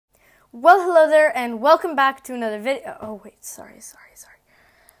Well, hello there, and welcome back to another video. Oh, wait, sorry.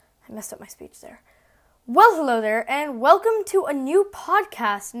 I messed up my speech there. Well, hello there, and welcome to a new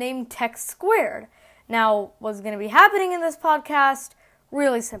podcast named Tech Squared. Now, what's going to be happening in this podcast?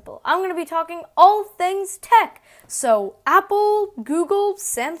 Really simple. I'm going to be talking all things tech. So, Apple, Google,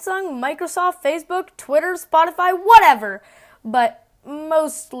 Samsung, Microsoft, Facebook, Twitter, Spotify, whatever. But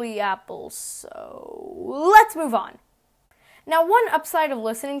mostly Apple, so let's move on. Now, one upside of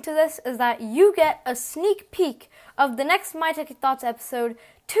listening to this is that you get a sneak peek of the next My Techie Thoughts episode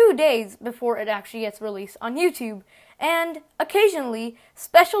 2 days before it actually gets released on YouTube. And occasionally,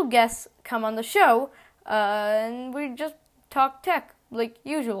 special guests come on the show, and we just talk tech, like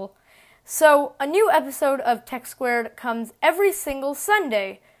usual. So, a new episode of Tech Squared comes every single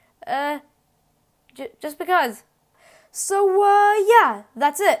Sunday. Just because. So, yeah,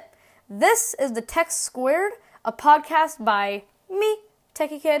 that's it. This is the Tech Squared, a podcast by me,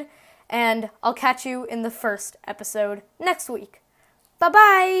 Techie Kid, and I'll catch you in the first episode next week.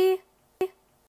 Bye-bye!